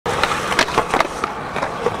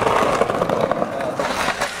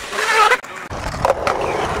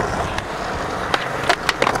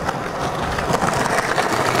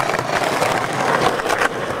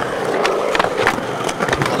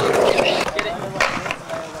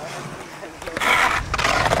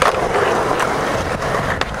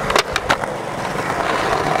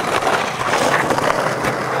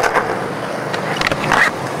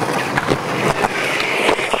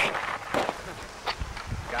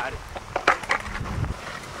got it.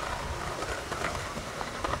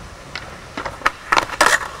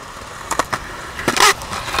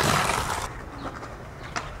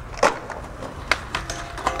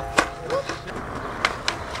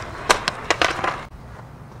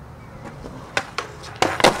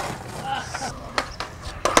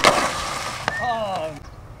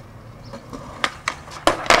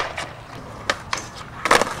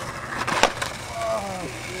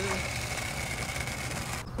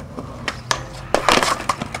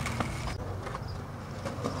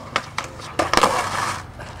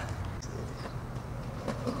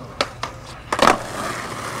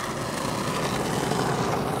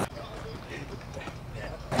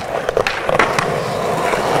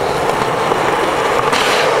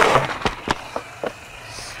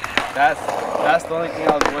 That's the only thing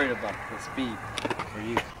I was worried about, the speed for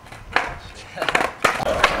you.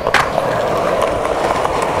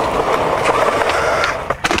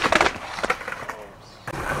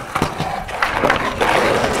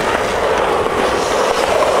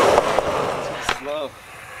 Too slow.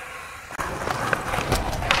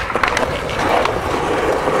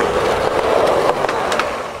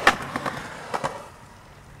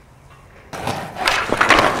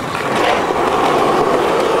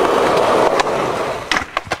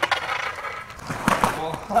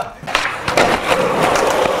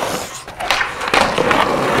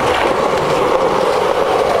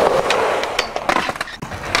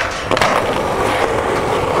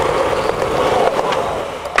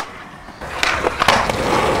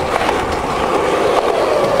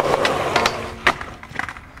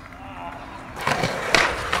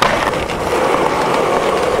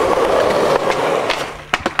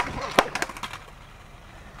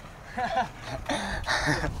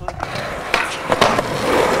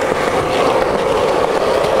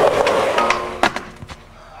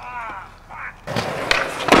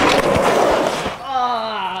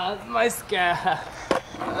 My scab.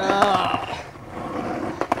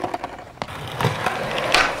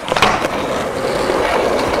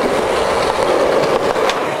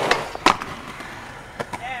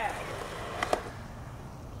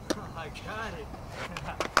 I got it.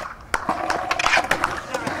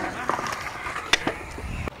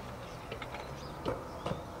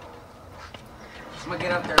 I'm gonna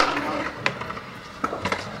get up there.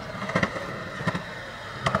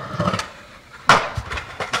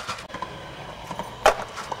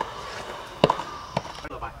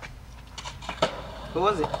 Who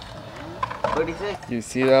was it? What did he say? You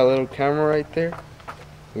see that little camera right there?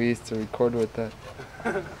 We used to record with that.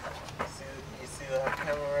 You see that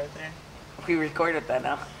camera right there? We record with that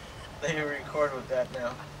now. They record with that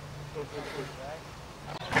now.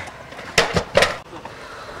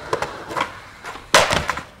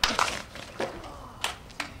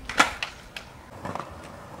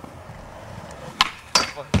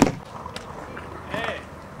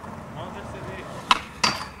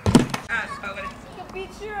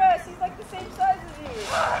 Beat your ass, he's like the same size as you.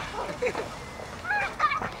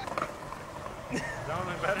 Don't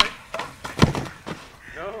look better?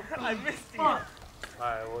 No? I missed you. Alright,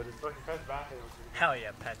 well just fucking press back and Hell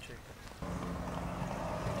yeah, Patrick.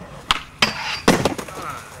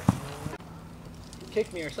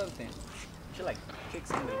 Kick me or something. You should like kick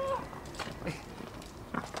somebody.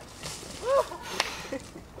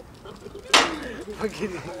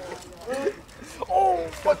 Fucking. Oh,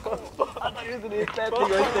 fuck. I thought you was gonna hit that thing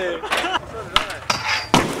right there.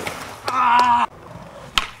 Ah!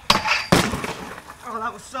 Oh,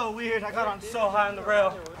 that was so weird. I got on so high on the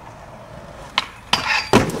rail.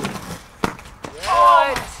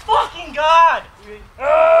 Oh, fucking God!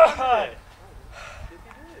 Ugh.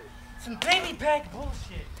 Some baby back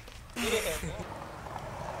bullshit. Yeah.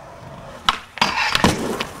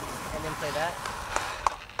 And then play that.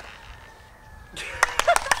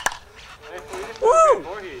 Woo!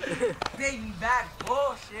 Baby back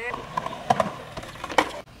bullshit.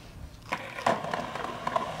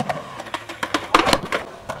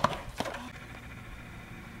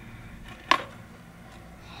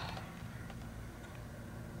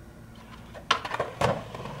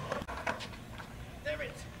 Damn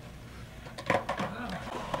it.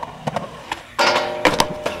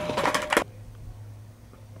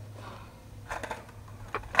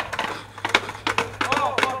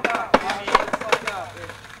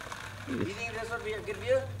 You think this would be a good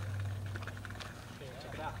view? Okay,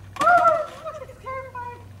 check it out. It's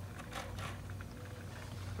terrifying.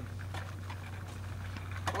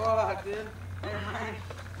 Fuck, dude. Never mind.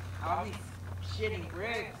 I'll be shitting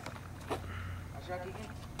bricks. I'll try kicking.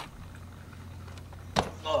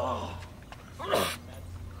 Oh. Fuck,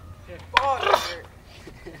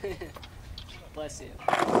 Bless you.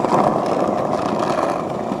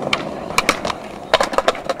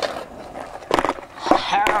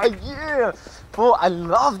 Hell yeah! Fool, I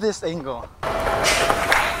love this angle.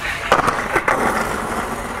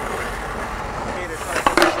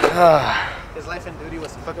 His life and duty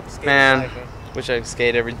was to fuck up a skater's Man, life, wish I could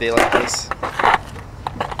skate every day like this. I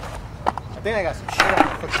think I got some shit on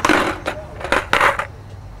my fucking.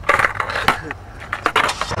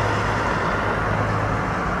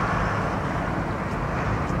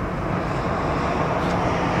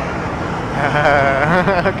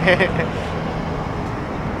 Okay.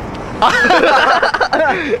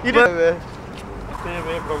 You did it, man.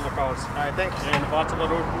 Alright, thanks. And the bottle of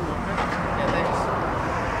road. Yeah, thanks.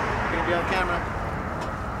 Gonna be on camera.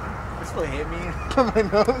 This still hit me on my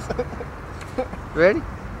nose. Ready?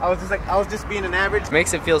 I was just being an average.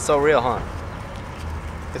 Makes it feel so real, huh?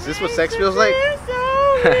 Is this what sex feels like?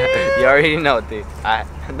 You already know, dude. I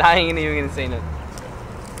ain't even gonna say nothing.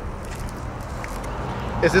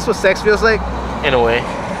 Is this what sex feels like? In a way.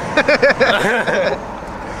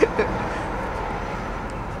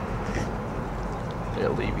 They're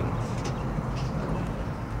leaving.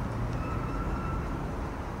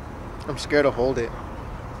 I'm scared to hold it.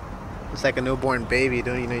 It's like a newborn baby,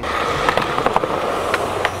 don't you know?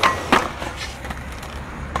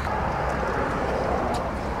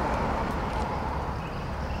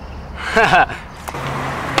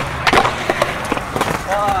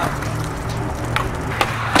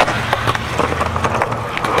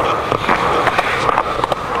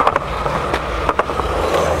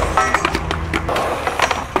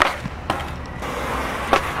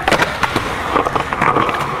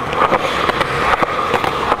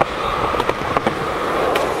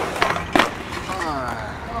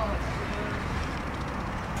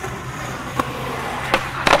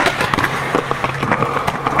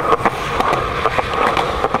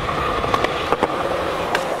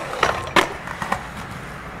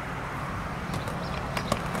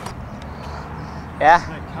 Yeah?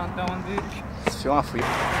 Count that one, dude. If you want for you.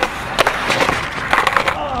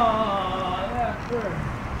 Oh, yeah, sure.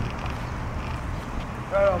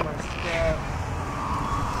 Right on my scab.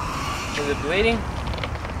 Is it bleeding?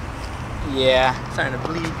 Yeah, starting to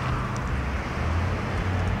bleed.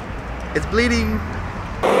 It's bleeding.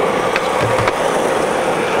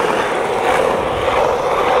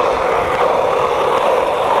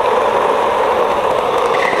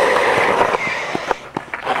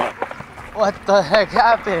 What the heck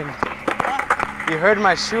happened? You heard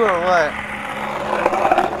my shoe or what?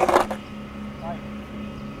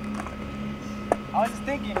 I was just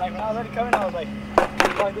thinking, like when I was already coming, I was like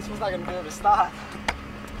this was not gonna be able to stop.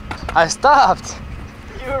 I stopped.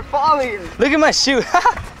 You were falling. Look at my shoe.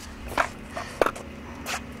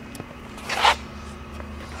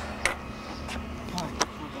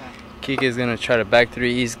 Kike is gonna try to back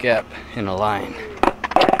 3 east gap in a line.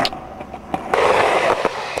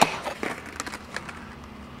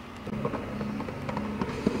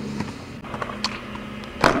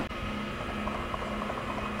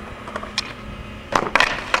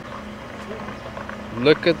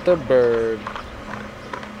 Look at the bird.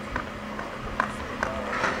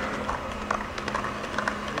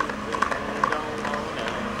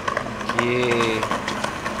 Yeah.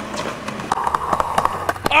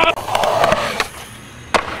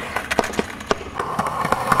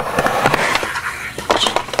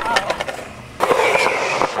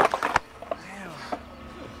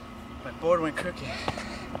 My board went crooked.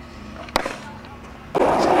 The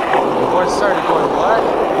board started going what?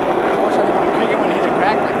 My board started going crooked when it hit the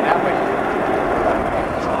crack like that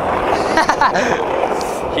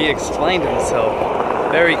way. He explained himself.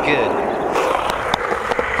 Very good.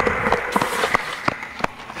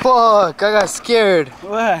 Fuck, I got scared.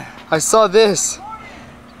 What? I saw this.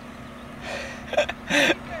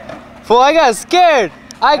 Fool, I got scared.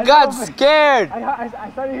 I got scared. I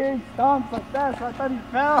started hearing stomps like that, so I thought he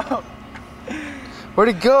fell. Where'd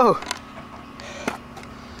it go?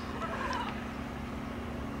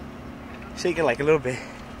 Shake it like a little bit.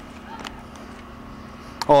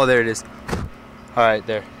 Oh, there it is. All right,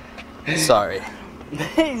 there. Sorry.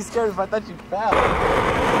 He's scared if I thought you fell.